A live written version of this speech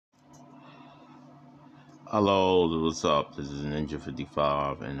Hello, what's up? This is Ninja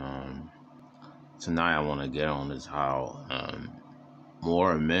 55, and tonight I want to get on this how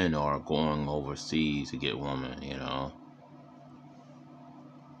more men are going overseas to get women.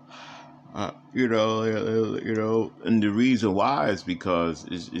 And the reason why is because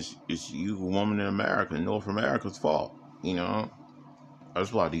it's you, woman in America, North America's fault. You know,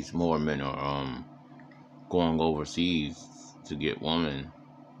 that's why these more men are going overseas to get women.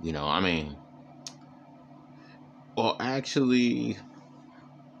 I mean, well, actually.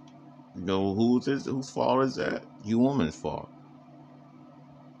 Whose fault is that? You woman's fault.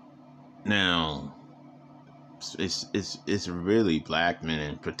 Now, it's really black men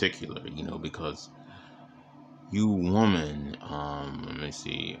in particular, because you woman, let me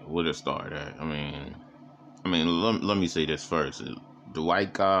see, where to start at. Let me say this first. The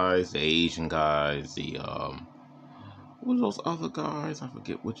white guys, the Asian guys, the what are those other guys? I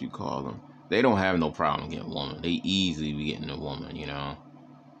forget what you call them. They don't have no problem getting a woman. They easily be getting a woman.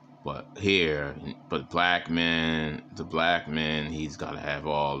 But the black man, he's got to have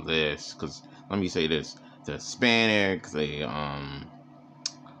all this. Because let me say this: the Hispanic, what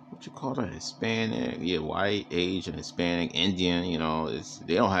you call that? Hispanic, yeah, white, Asian, Hispanic, Indian.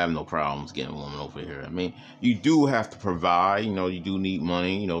 They don't have no problems getting a woman over here. I mean, you do have to provide. You do need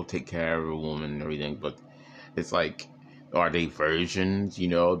money. Take care of a woman and everything. But it's like, are they virgins?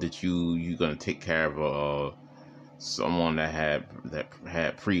 That you gonna take care of someone that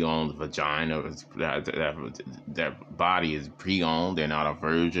pre-owned vagina, that body is pre-owned, they're not a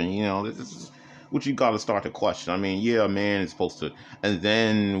virgin. This is what you got to start to question. I mean, yeah, a man is supposed to. And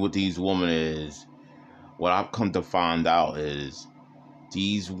then with these women is, what I've come to find out is,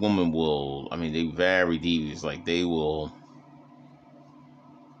 these women will, I mean, they very devious. Like, they will,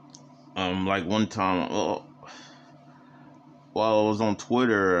 like one time, well, it was on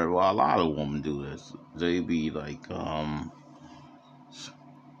Twitter. Well, a lot of women do this. They be like,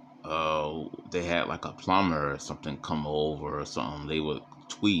 they had like a plumber or something come over or something. They would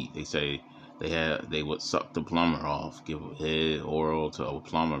tweet. They say they would suck the plumber off, give head oral to a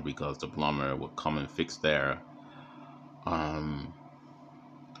plumber, because the plumber would um come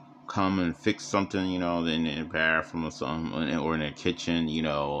and fix something, in their bathroom or something, or in their kitchen,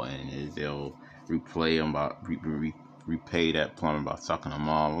 and they'll repay that plumber by sucking them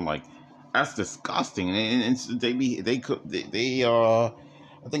off. I'm like, that's disgusting. And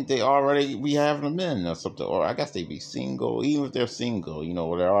I think they already be having them in or something, or I guess they be single. Even if they're single,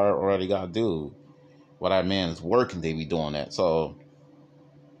 what they already got to do. While that man is working, they be doing that. So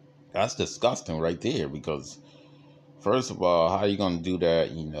that's disgusting right there. Because first of all, how are you gonna do that?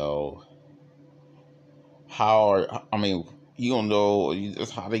 I mean, you don't know.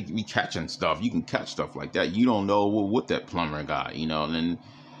 That's how they be catching stuff. You can catch stuff like that. You don't know what that plumber got. And then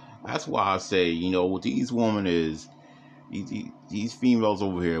that's why I say, what these women is. These females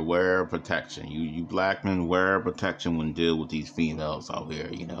over here wear protection. You black men wear protection when deal with these females out here,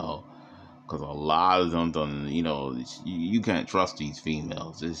 because a lot of them don't, you can't trust these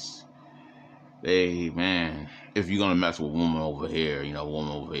females. Man, if you're gonna mess with woman over here,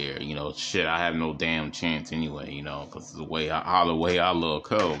 shit, I have no damn chance anyway, because the way I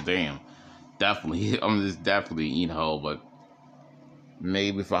look, oh damn, definitely, I'm just definitely, but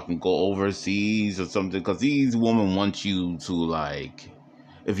maybe if I can go overseas or something, because these women want you to, like,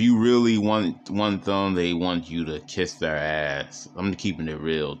 if you really want them, they want you to kiss their ass. I'm keeping it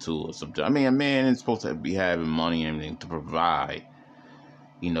real too, or something. I mean, a man is supposed to be having money and everything to provide,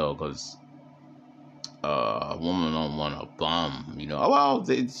 because a woman don't want a bum, Well,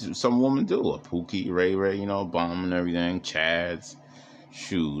 some women do, a Pookie, Ray Ray, bum and everything, Chads.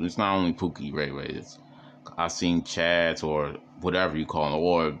 Shoot, it's not only Pookie, Ray Ray. I've seen Chads, or whatever you call them,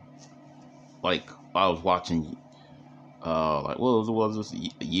 or like I was watching, like what was this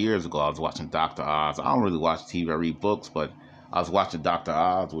years ago? I was watching Dr. Oz. I don't really watch TV, I read books, but I was watching Dr.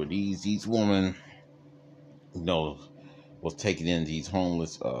 Oz, where these women, was taking in these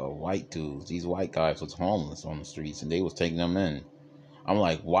homeless white dudes. These white guys was homeless on the streets, and they was taking them in. I'm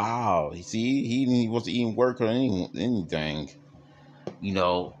like, wow. See, he wasn't even working or anything,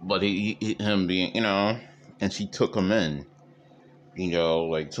 But him being, and she took him in.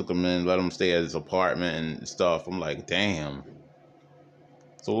 Like took him in, let him stay at his apartment and stuff. I'm like, damn.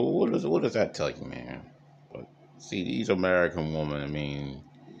 So what does that tell you, man? But see, these American women, I mean,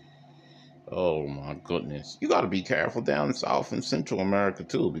 oh my goodness, you got to be careful down in South and Central America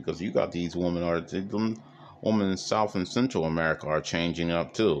too, because you got these women in South and Central America are changing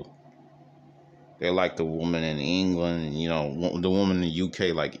up too. They're like the woman in England, the woman in the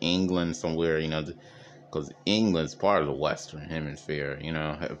UK, like England somewhere, because England's part of the Western Hemisphere,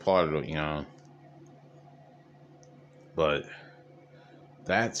 part of the, But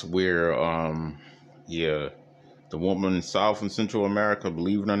that's where, yeah, the woman in South and Central America,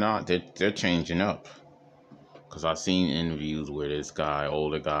 believe it or not, they're changing up. Because I've seen interviews where this guy,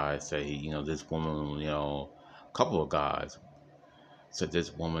 older guy, say, this woman, a couple of guys said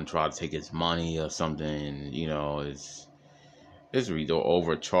this woman tried to take his money or something, it's really they'll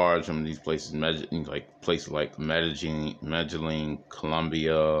overcharge him. These places, like Medellin,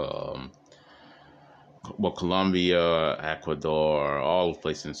 Colombia, Colombia, Ecuador, all the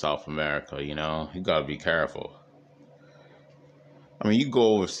places in South America. You gotta be careful. I mean, you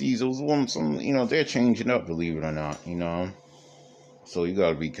go overseas, those women, they're changing up, believe it or not. So you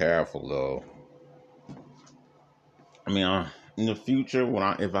gotta be careful, though. I mean, in the future,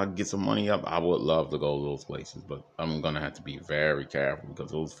 if I get some money up, I would love to go to those places, but I'm gonna have to be very careful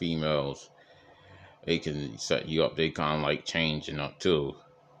because those females, they can set you up. They kind of like changing up too.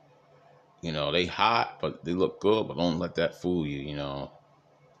 They hot, but they look good, but don't let that fool you.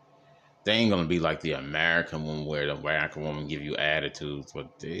 They ain't gonna be like the American woman where the American woman give you attitudes,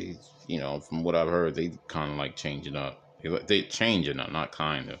 but they, from what I've heard, they kind of like changing up. They changing up, not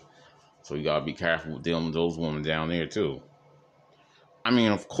kind of. So you gotta be careful with them, those women down there too. I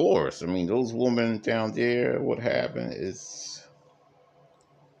mean, of course. I mean, those women down there, what happened is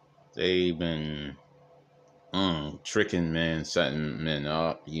they've been tricking men, setting men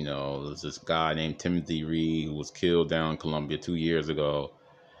up. There's this guy named Timothy Reed who was killed down in Colombia 2 years ago.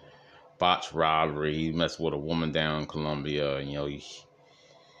 Botched robbery. He messed with a woman down in Colombia.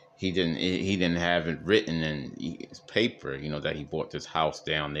 He didn't have it written in his paper. That he bought this house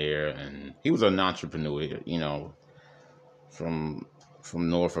down there, and he was an entrepreneur. From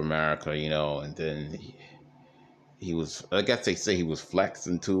North America. And then he was, I guess they say he was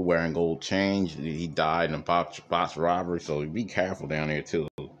flexing too, wearing gold chains. He died in a botched robbery, so be careful down there too.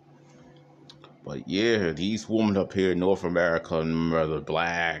 But yeah, these women up here in North America, whether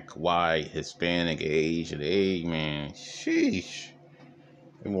black, white, Hispanic, Asian, man, sheesh,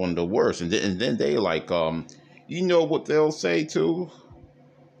 they're one of the worst. And then they like, you know what they'll say too?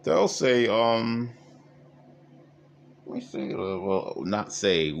 They'll say, let me say, well, not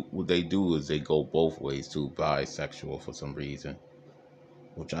say. What they do is they go both ways too, bisexual for some reason,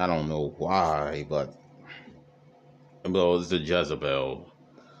 which I don't know why, but well, it's a Jezebel.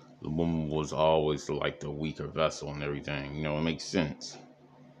 The woman was always like the weaker vessel and everything. It makes sense.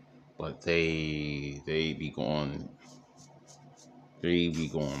 But they be going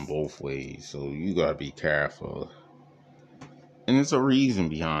both ways. So you gotta be careful. And there's a reason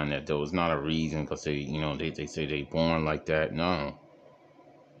behind that though. It's not a reason because they say they born like that. No.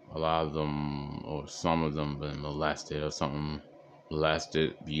 A lot of them or some of them been molested or something.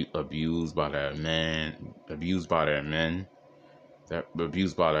 Molested, abused by their men, that abused by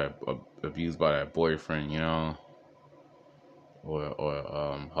their boyfriend,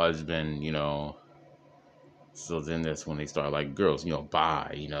 or husband. So then that's when they start like girls,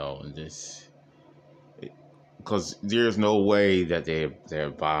 bi, and this, because there's no way that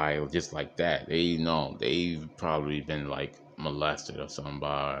they're bi or just like that. They've probably been like molested or something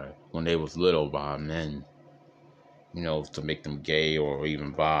by when they was little by men. To make them gay or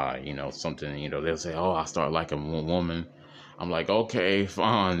even bi, something, they'll say, oh, I start liking a woman. I'm like, okay,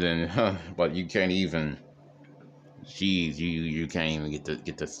 fine then, but you can't even, geez, you can't even get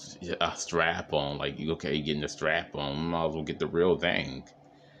the strap on. Like, okay, getting the strap on, you might as well get the real thing,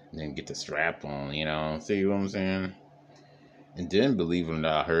 and then get the strap on. See what I'm saying? And then, believe it or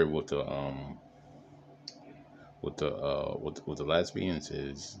not, I heard with the lesbians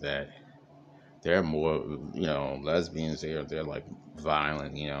is that they're more, lesbians. They're like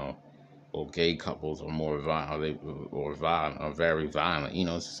violent, or gay couples are more violent, are very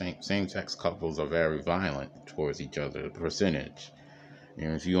violent. Same sex couples are very violent towards each other. The percentage.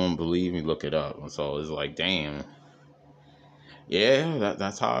 If you don't believe me, look it up. And so it's like, damn, yeah,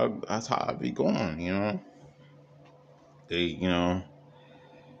 that's how it be going. They,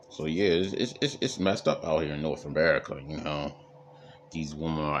 so yeah, it's messed up out here in North America. These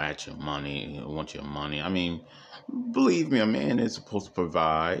women are at your money, want your money. I mean, believe me, a man is supposed to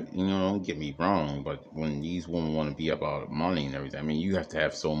provide. Don't get me wrong, but when these women want to be about money and everything, I mean, you have to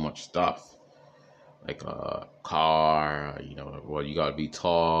have so much stuff, like a car. Well, you gotta be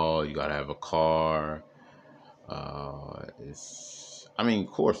tall, you gotta have a car. I mean,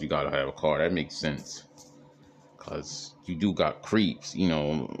 of course, you gotta have a car. That makes sense, cause you do got creeps.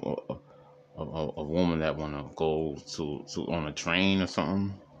 A woman that wanna go to on a train or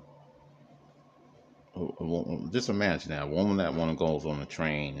something. Just imagine that, a woman that wanna go on a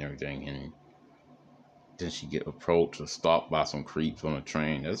train and everything, and then she get approached or stalked by some creeps on a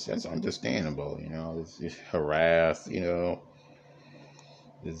train. That's understandable, it's harassed,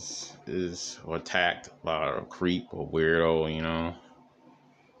 is or attacked by a creep or weirdo.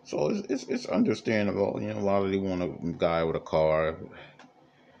 So it's understandable. A lot of they want a guy with a car.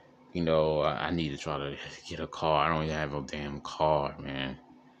 I need to try to get a car. I don't even have a damn car, man.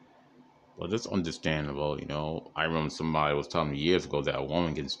 But it's understandable. I remember somebody was telling me years ago that a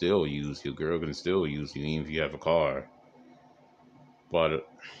woman can still use you, a girl can still use you, even if you have a car. But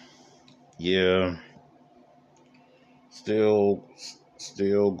yeah, still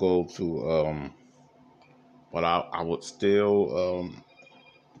go to but I would still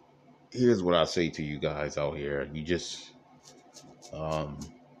here's what I say to you guys out here. You just um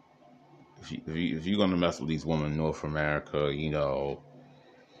if you're gonna mess with these women in North America,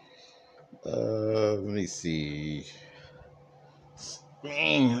 let me see.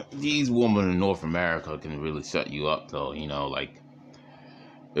 Man, these women in North America can really set you up though, like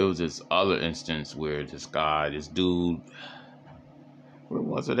it was this other instance where this dude, where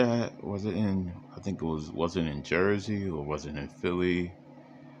was it at? Was it in, I think was it in Jersey or was it in Philly?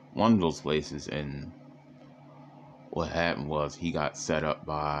 One of those places. And what happened was he got set up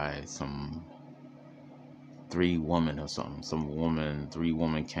by some three women or something. Three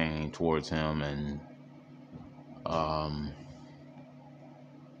women came towards him and,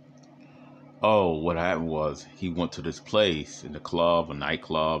 what happened was he went to this place in a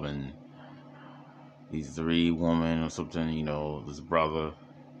nightclub, and these three women or something, this brother,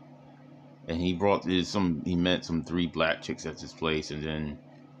 and he met some three black chicks at this place, and then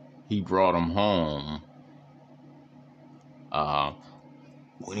he brought them home.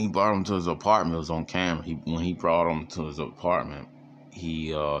 When he brought them to his apartment, it was on camera. When he brought them to his apartment,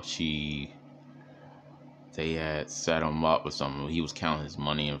 they had set him up or something. He was counting his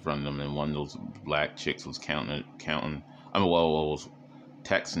money in front of them, and one of those black chicks was counting. Was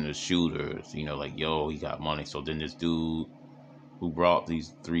texting the shooters, like, yo, he got money. So then this dude who brought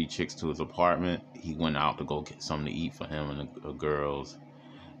these three chicks to his apartment, he went out to go get something to eat for him and the girls.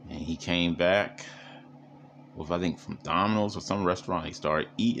 And he came back with, I think, from Domino's or some restaurant. He started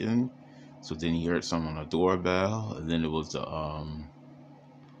eating. So then he heard someone on the doorbell. And then it was the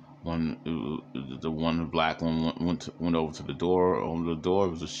the black one went over to the door. On the door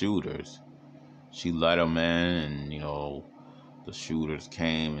was the shooters. She let him in, and the shooters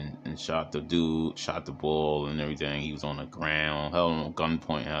came and shot the dude, shot the bull and everything. He was on the ground, held him on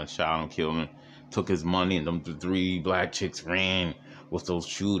gunpoint, shot him, killed him, took his money, and the three black chicks ran with those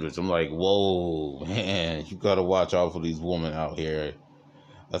shooters. I'm like, whoa, man, you gotta watch out for these women out here.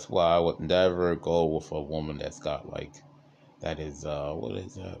 That's why I would never go with a woman that's got that is, what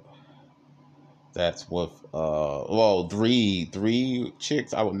is that? That's with, three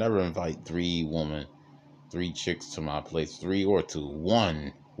chicks. I would never invite three chicks to my place, 3 or 2.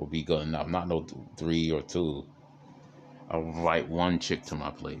 1 would be good enough, not no 3 or 2. I would invite 1 chick to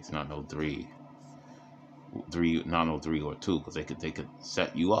my place, not no 3. Not no 3 or 2, because they could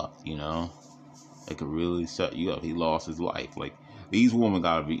set you up, They could really set you up. He lost his life. Like, these women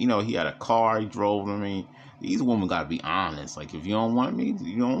gotta be, he had a car, he drove. These women gotta be honest. Like, if you don't want me,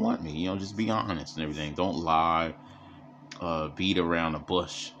 you don't want me. Just be honest and everything. Don't lie. Beat around the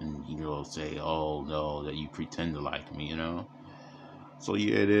bush and say, oh no, that you pretend to like me, So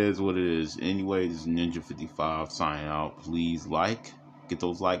yeah, it is what it is. Anyway, this is Ninja 55 signing out. Please get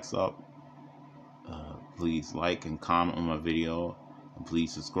those likes up. Please like and comment on my video, and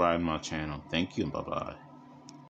please subscribe to my channel. Thank you and bye bye.